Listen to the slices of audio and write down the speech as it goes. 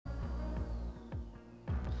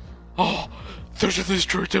Oh, there's a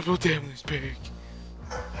destroy double damage big.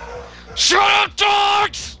 Shut up,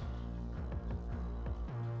 dogs!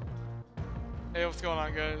 Hey, what's going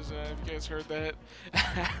on, guys? If you guys heard that,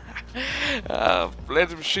 glad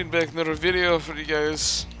to be shooting back another video for you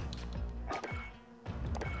guys.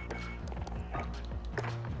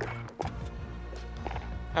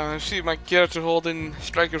 I see my character holding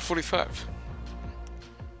Striker 45.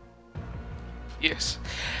 Yes.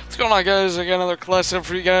 What's going on, guys? I got another class up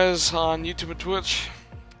for you guys on YouTube and Twitch.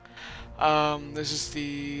 This is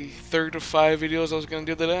the third of 5 videos I was going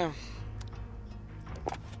to do today.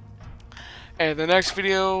 And the next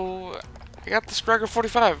video, I got the Striker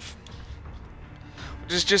 45.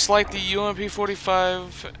 Which is just like the UMP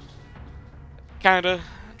 45. Kinda.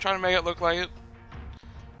 Trying to make it look like it.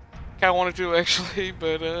 Kinda wanted to actually,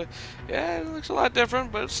 but yeah, it looks a lot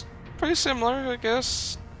different, but it's pretty similar, I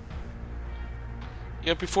guess.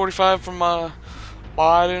 UMP 45 from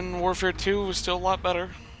Modern Warfare 2 was still a lot better.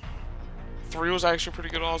 3 was actually pretty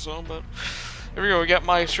good also, but here we go. We got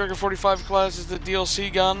my Striker 45 class is the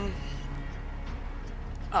DLC gun.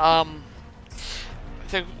 I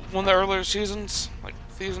think one of the earlier seasons, like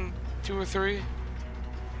season 2 or 3.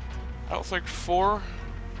 I don't think 4.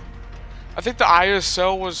 I think the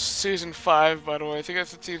ISO was season 5, by the way. I think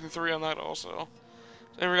that's season 3 on that also. So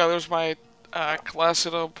there we go. There's my class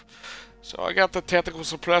setup. So I got the tactical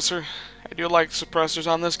suppressor. I do like suppressors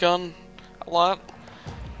on this gun a lot.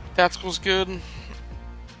 Tactical's good. And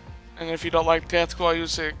if you don't like tactical, I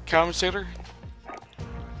use a compensator.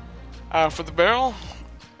 For the barrel,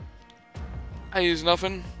 I use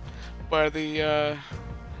nothing but the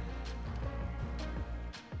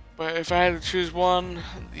but if I had to choose one,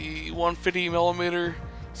 the 150mm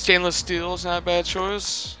stainless steel is not a bad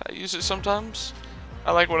choice. I use it sometimes.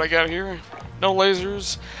 I like what I got here. No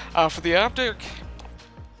lasers. For the optic,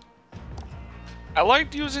 I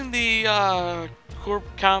liked using the Corp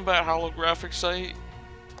Combat holographic sight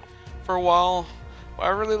for a while. But I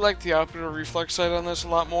really like the optical reflex sight on this a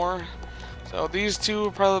lot more. So these two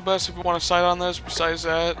are probably the best if you want to sight on this. Besides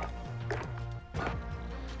that,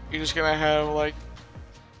 you're just gonna have like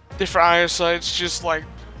different eyesights, just like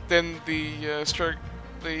than the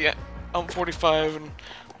the 45 and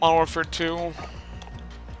Modern Warfare 2.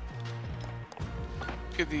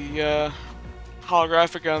 Get the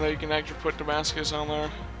holographic on there. You can actually put Damascus on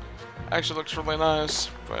there. Actually looks really nice,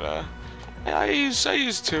 but yeah, I use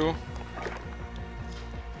 2.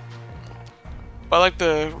 But I like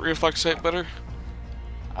the reflex sight better.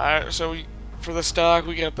 Alright, so for the stock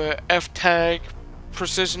we got the FTAC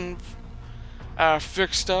precision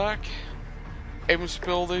fixed stock, aim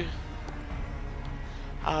stability.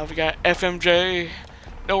 We got FMJ,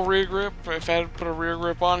 no rear grip. If I had to put a rear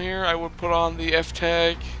grip on here, I would put on the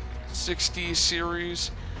FTAC 60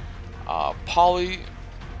 series polymer.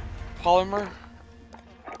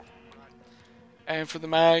 And for the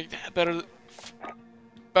mag,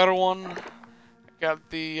 better one. Got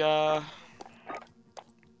the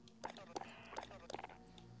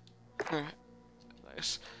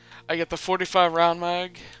nice. I get the 45 round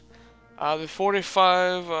mag. The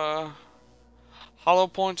 45 hollow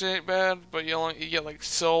points ain't bad, but you get like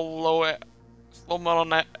so low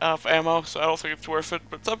amount of ammo, so I don't think it's worth it.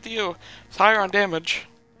 But it's up to you. It's higher on damage,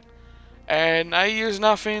 and I use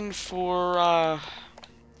nothing for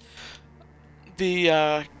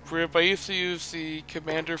the grip. I used to use the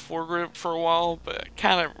Commander 4 grip for a while, but I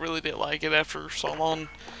kind of really didn't like it after so long.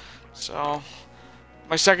 So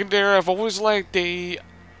my secondary, I've always liked the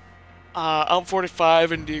UMP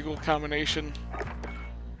 45 and Deagle combination.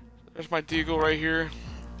 There's my Deagle right here,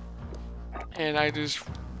 and I guess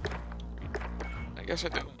I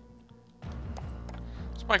did.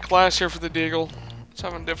 It's my class here for the Deagle.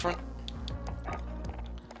 Something different.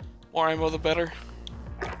 More ammo, the better.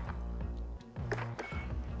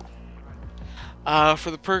 For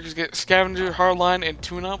the perks, get Scavenger, Hardline, and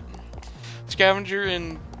Tune-Up. Scavenger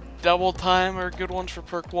and Double Time are good ones for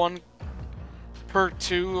perk 1. Perk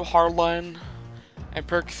 2, Hardline, and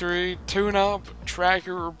perk 3, Tune-Up,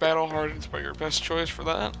 Tracker, or Battle Hardened is probably your best choice for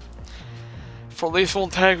that. For lethal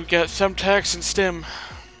attack, we got Semtex and Stim.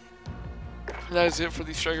 That is it for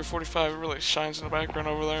the Striker 45. It really shines in the background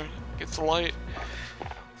over there. Gets the light.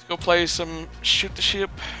 Let's go play some Shoot the Ship.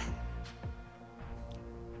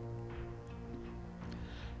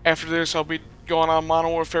 After this, I'll be going on Modern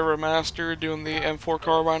Warfare Remastered, doing the M4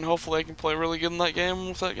 carbine. Hopefully I can play really good in that game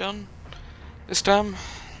with that gun this time.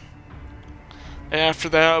 And after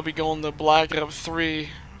that, I'll be going to Black Ops 3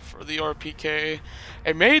 for the RPK.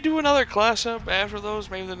 I may do another class up after those,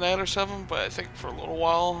 maybe the night or something, but I think for a little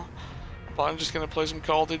while, I'm just going to play some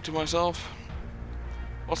Call of Duty to myself.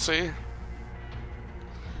 We'll see.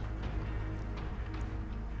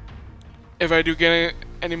 if I do get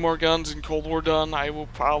any more guns in Cold War done, I will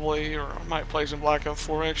probably, or I might play some Black Ops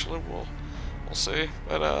 4 actually, we'll see.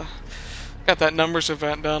 But got that numbers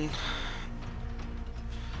event done.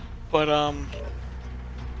 But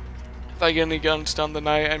if I get any guns done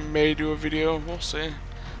tonight, I may do a video, we'll see.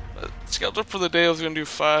 But scheduled for the day I was gonna do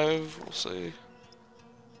 5, we'll see.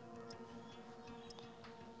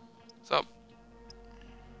 What's up?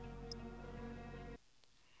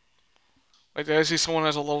 Wait, did I see someone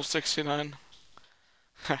has a level 69?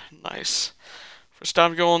 Nice. First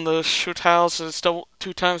time going the shoot house, it's double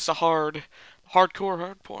 2 times the hardcore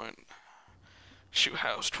hardpoint. Shoot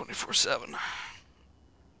house 24/7.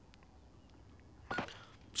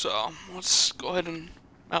 So let's go ahead and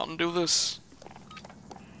out and do this.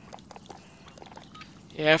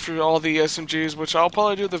 Yeah, after all the SMGs, which I'll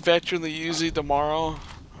probably do the veteran, the Uzi tomorrow.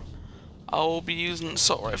 I will be using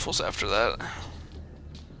assault rifles after that.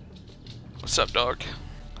 What's up, dog?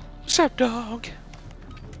 What's up, dog?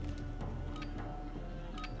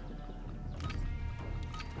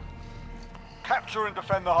 Capture and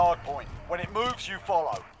defend the hard point. When it moves, you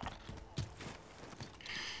follow.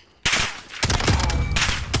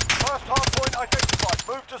 First hard point identified.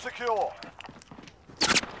 Move to secure.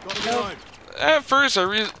 Got to go. At first, I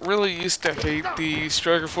really used to hate the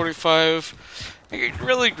Striker 45. It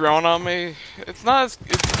really grown on me. It's not.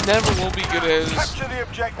 It never will be good as Capture the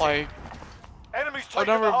objective. like. Enemies It'll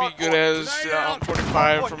taking never the be hard good point. as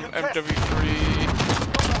 45 from MW3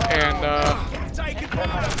 and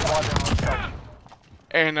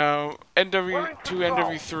NW2,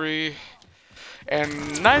 NW3,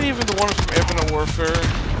 and not even the ones from Infinite Warfare.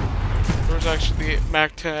 There's actually the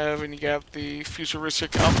MAC-10, and you got the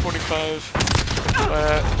futuristic Op-45.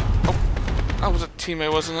 But oh, that was a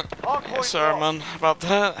teammate, wasn't it? Yeah, sorry, man, about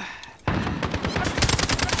that.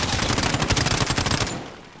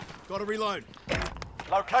 Got to reload.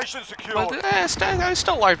 Location secure. But I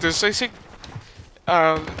still like this. I think,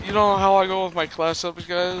 you know how I go with my class ups,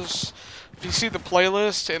 guys? If you see the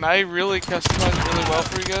playlist, and I really customize it really well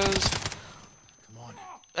for you guys. Come on.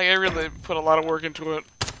 Like, I really put a lot of work into it.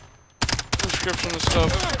 Description and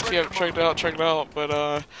stuff. If you haven't checked it out, check it out. But,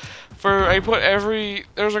 I put every,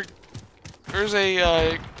 there's a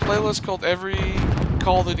playlist called every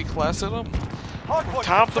Call of Duty class setup. From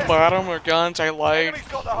top to bottom are guns I like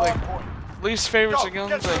least favorites of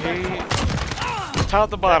guns I hate. Top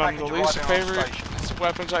to bottom, the least favorite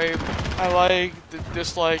weapons I like, the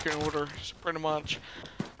dislike, in order, pretty much.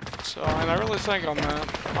 So, and I really think on that.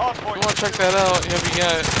 If you want to check that out, you haven't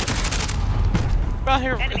yet.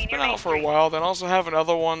 It's been out for a while. Then I also have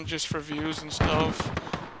another one just for views and stuff.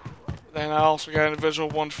 Then I also got individual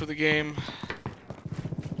ones for the game.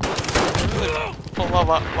 I really put a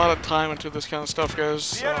lot of time into this kind of stuff, guys.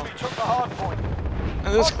 So.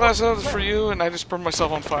 And this class is for you, and I just burned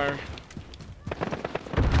myself on fire.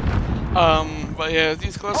 But yeah,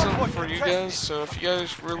 these classes are for you guys, so if you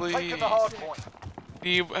guys really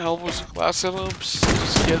need help with class setups,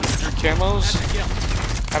 just get your camos.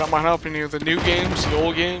 I don't mind helping you. The new games, the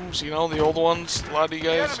old games, you know, the old ones, a lot of you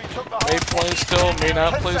guys may play still, may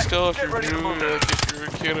not play still. If you're new, if you're a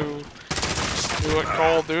kid who just new at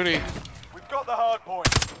Call of Duty. We've got the hard point.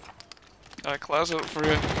 Got a class setup for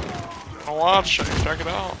you. I'll watch, check it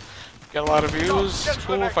out. Got a lot of views. It's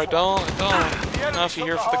cool. If I don't, I don't. Now if you're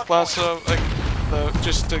here for the class of like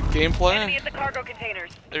just the gameplay,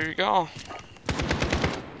 there you go.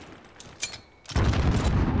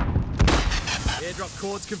 Airdrop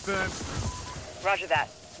cords confirmed. Roger that.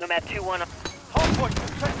 Nomad 2-1. Hard point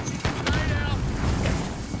contested.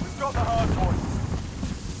 We've got the hard point.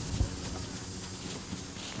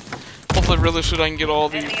 Hopefully, really soon I can get all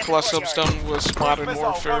the class ups done with Modern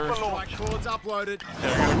Warfare. Cords uploaded.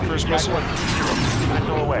 Cruise missile.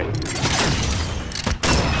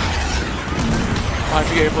 Might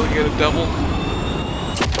be able to get a double.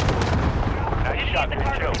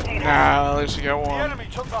 Nah, at least you got The one. enemy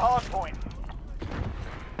took the hard point.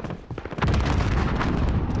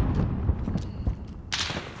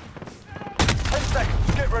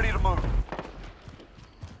 Get ready to move.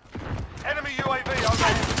 Enemy UAV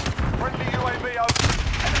overhead. Friendly UAV over.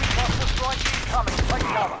 Enemy cluster strike incoming. Take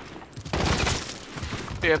cover.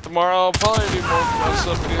 Yeah, tomorrow I'll probably do more class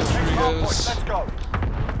updates for you guys. Let's go.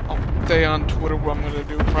 I'll stay on Twitter what I'm gonna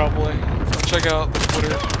do probably. So check out the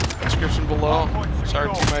Twitter description below. Sorry,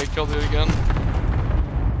 teammate, killed it again.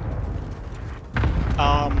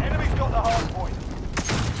 Enemy's got the hard point.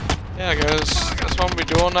 Yeah, guys, that's what I'm gonna be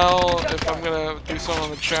doing now. If I'm gonna do something on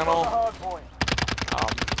the channel,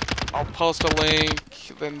 I'll post a link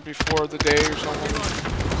then before the day or something.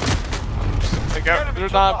 I Like,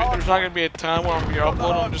 there's not gonna be a time when I'm gonna be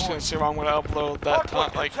uploading. I'm just gonna see if I'm gonna upload that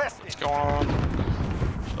time, like, what's going on.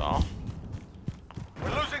 So.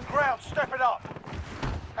 We're losing ground. Step it up.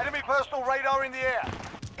 Enemy personal radar in the air.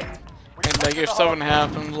 And like, if something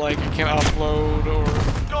happens, like I can't upload, or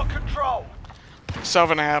Got control.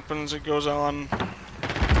 something happens, it goes on.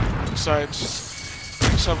 Besides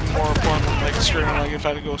something more important than like screen, like if I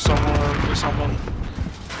had to go somewhere or do something,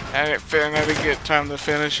 and I didn't get time to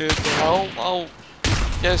finish it, then I'll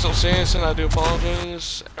guys don't say anything. I do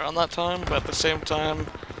apologize around that time, but at the same time,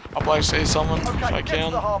 I'll probably say something if I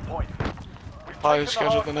can. Probably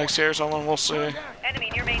schedule the next day or something. We'll see.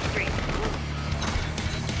 Enemy near Main Street.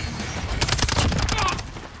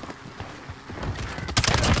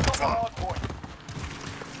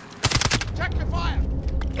 Check your fire.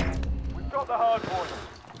 We've got the hard point.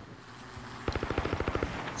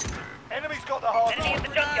 Enemy's got the hard Enemy in the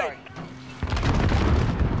junkyard.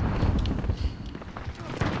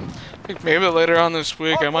 I think maybe later on this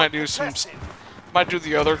week I might do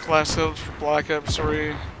the other class ups for Black Ops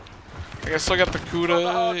 3. I still got the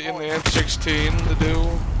CUDA in the M16 to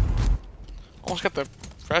do. Almost got the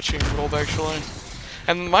fetching gold actually.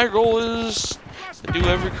 And my goal is to do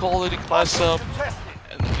every Call of Duty class up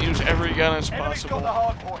and use every gun as possible.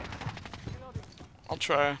 I'll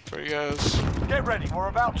try for you guys. Get ready, we're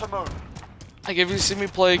about to move. Like if you see me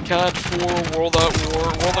play COD 4, World at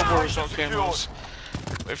War is no camos.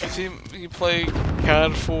 If you see me play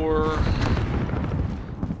COD 4,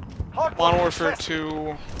 Modern Warfare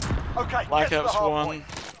 2, Black Ops 1,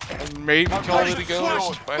 and maybe Call of Duty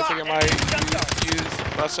Ghost, but I think I might use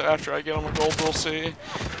that's after I get on the gold. We'll see.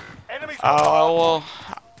 I will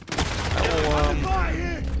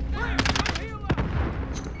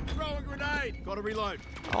Throwing grenade. Got to reload.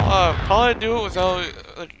 I'll probably do it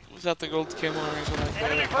without the gold camo or anything like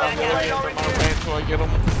that. I'll really get them out until I get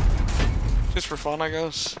them. Just for fun, I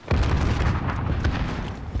guess.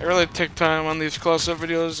 I really take time on these close-up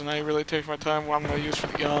videos, and I really take my time what I'm going to use for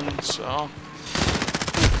the gun, so.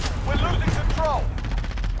 We're losing control.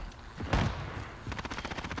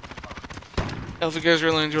 I hope you guys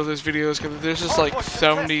really enjoy this videos, because this is like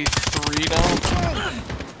 73 now.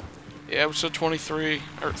 Yeah, episode 23,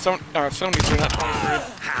 or 73, not 23.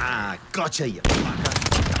 Ah, gotcha, you fucker.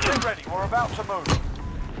 Get ready, we're about to move.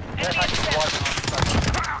 We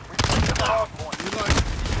took the hard point.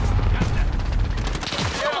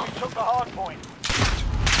 Yeah, we took the hard point.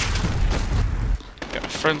 Got a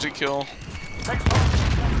frenzy kill. Next time,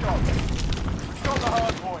 let's go. We've got the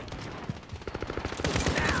hard point.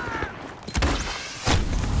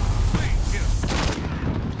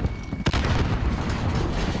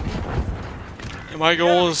 And my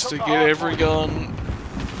goal is to get every gun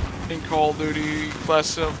in Call of Duty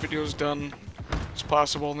class up videos done as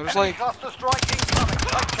possible. And there's like,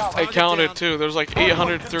 I counted too, there's like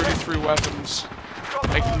 833 weapons.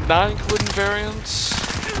 Like, not including variants.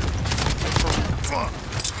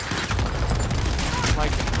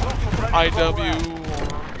 Like IW or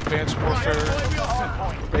Advanced Warfare.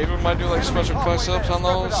 Maybe we might do like special class ups on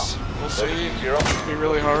those. We'll see. It'll be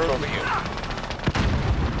really hard.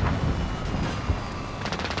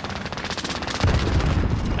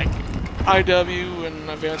 Like IW and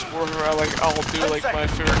Advanced Warfare, I'll do like my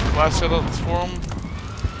favorite class setups for them.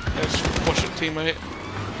 Just push a teammate.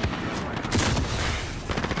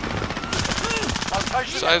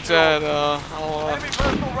 Besides that, I'll do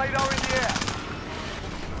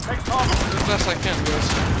the best I can, guys.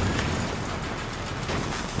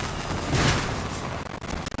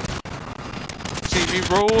 See me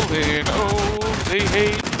rolling, oh, they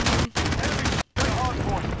hate.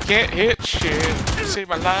 Can't hit shit, save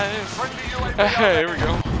my life. Here we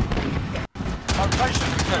go.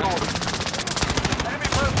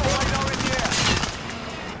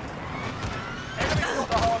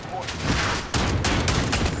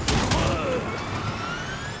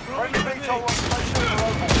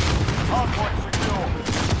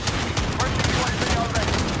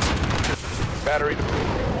 Battery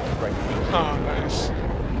Oh, nice.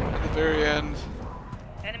 At the very end.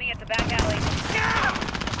 Enemy at the back alley.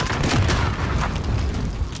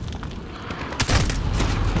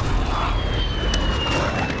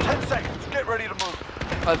 10 seconds. Get ready to move.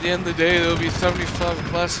 At the end of the day, there'll be 75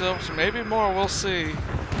 class ups, maybe more. We'll see.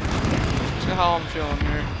 See how I'm feeling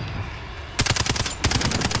here.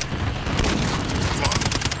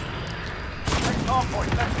 Next hard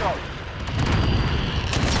point. Let's go.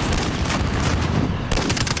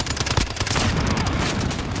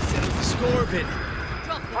 Scorpion.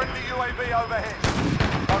 Friendly UAV overhead.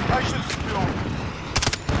 Location secure.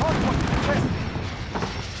 Hardpoint contested.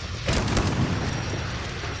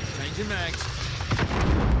 Changing mags.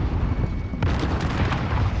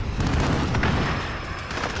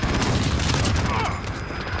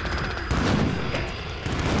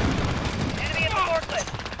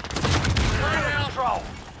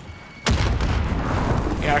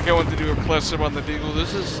 class up on the Deagle.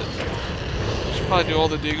 This is... Should probably do all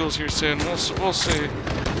the Deagles here soon. We'll see.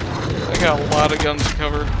 I got a lot of guns to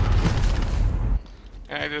cover.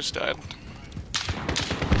 And I just died.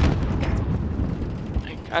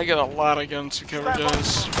 I got a lot of guns to cover,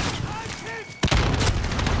 guys.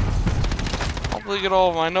 Hopefully get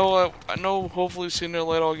all of them. I know hopefully sooner or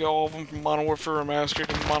later I'll get all of them from Modern Warfare Remastered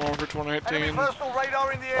and Modern Warfare 2019.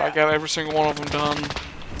 I got every single one of them done.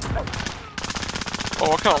 Oh,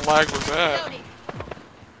 what kind of lag was that?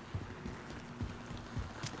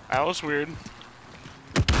 That was weird.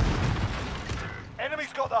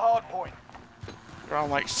 Enemy's got the hard point. Around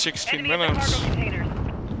like 16 Enemy at the minutes. cargo containers.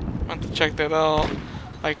 I have to check that out.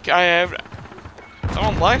 Like, I have...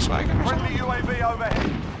 Someone likes my gun or Friendly something? UAV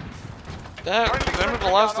overhead. Remember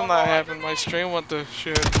the last time that happened, my stream went to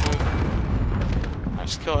shit, but...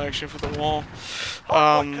 Nice kill actually for the wall.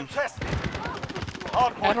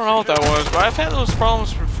 I don't know what that was, but I've had those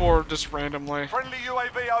problems before, just randomly. Friendly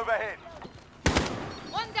UAV overhead.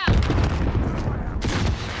 One down.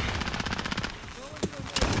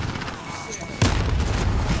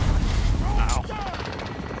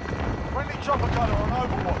 Friendly chopper gunner on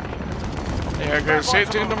Overwatch. Yeah, guys, stay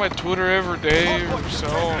tuned to my Twitter every day or so,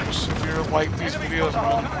 just if you like these videos,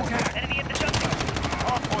 man. Enemy at the junction.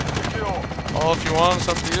 Hardpoint secure. Well, if you want, it's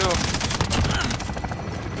up to you.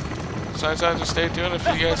 Besides that, just stay tuned if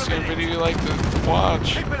you guys see a video you like to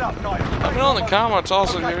watch. Keep it up, nice. Let me know in the comments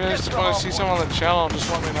also if you guys want to see someone on the channel, just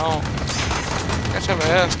let me know. You guys haven't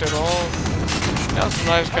asked at all. Got some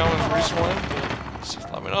nice comments recently. Just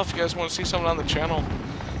let me know if you guys want to see someone on the channel.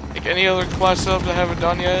 Like any other class subs I haven't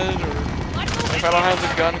done yet, or if I don't have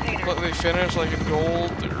the gun completely finished, like in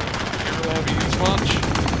gold, or I really haven't used much.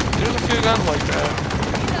 There's a few guns like that.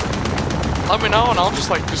 Let me know and I'll just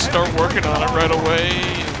start working on it right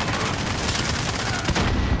away.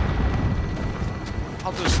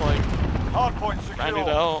 I'll just Hardpoint secure. grind it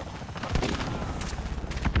out.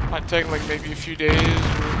 Might take maybe a few days or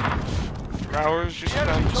a few hours, just The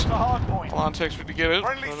enemy depends took the how hardpoint. long it takes me to get it.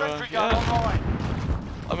 Friendly But sentry gun yeah, online.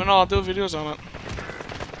 let me know, I'll do videos on it.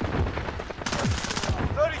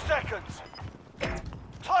 30 seconds.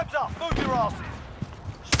 Time's up. Move your asses.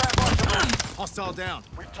 Stand by to move. Hostile down.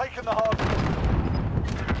 We've taken the hard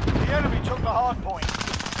point. The enemy took the hard point.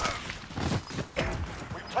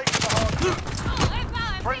 We've taken the hard point.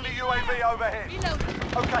 Friendly UAV overhead.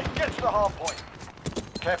 Okay, get to the hard point.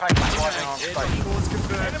 Care package right now on station. Coordinates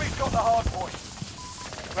confirmed. Enemy's got the hard point.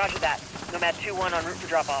 Roger that. Nomad 2-1 en route for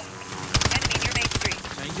drop-off. Enemy near Main Street.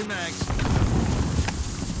 Changing mags.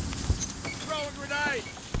 Throwing grenade.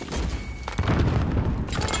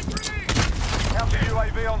 Counter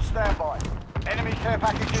UAV on standby. Enemy care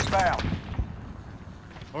package inbound.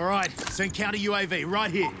 All right, send counter UAV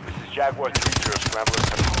right here. This is Jaguar 2-0 Scramblers.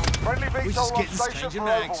 Friendly We're VTOL just on getting station changing for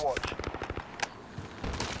mags. Overwatch.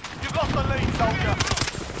 You've lost the lead, soldier.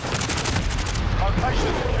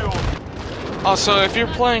 Location secured. Also, if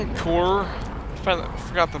you're playing core, I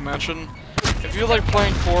forgot to mention, if you like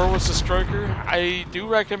playing core with the striker, I do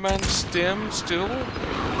recommend Stim still,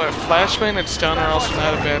 but Flashbang and Stun are also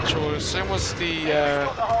not a bad choice. Same with the,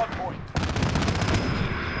 Got the hard point.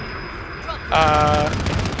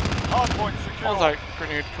 Hard point secure. what was that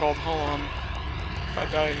grenade called? Hold on. If I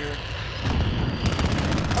die here.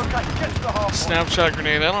 Okay, get to the hard point. Snapshot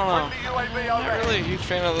grenade, I don't know. Friendly UAV Not overhead. really a huge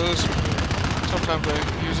fan of those. Sometimes I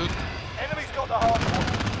use it. Enemy's got the hard point.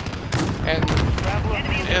 And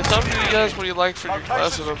Enemy it's up to you guys what you like for your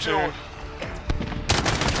classes up here.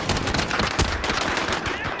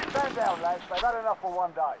 Stand down, lads. They've had enough for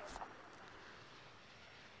one day.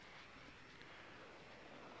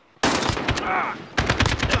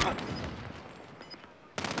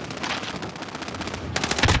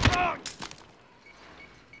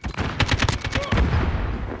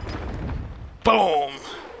 Boom!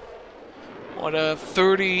 What a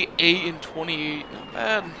 38 and 28, not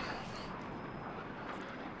bad.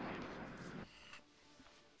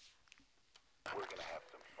 We're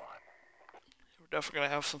definitely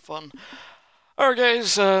gonna have some fun. Alright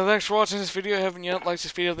guys, thanks for watching this video. If you haven't yet, like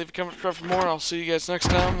this video, leave a comment, subscribe for more, and I'll see you guys next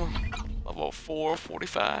time. Level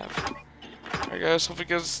 445. Alright guys, hope you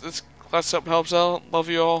guys this class up helps out. Love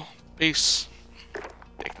you all. Peace.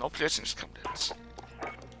 Take no positions, come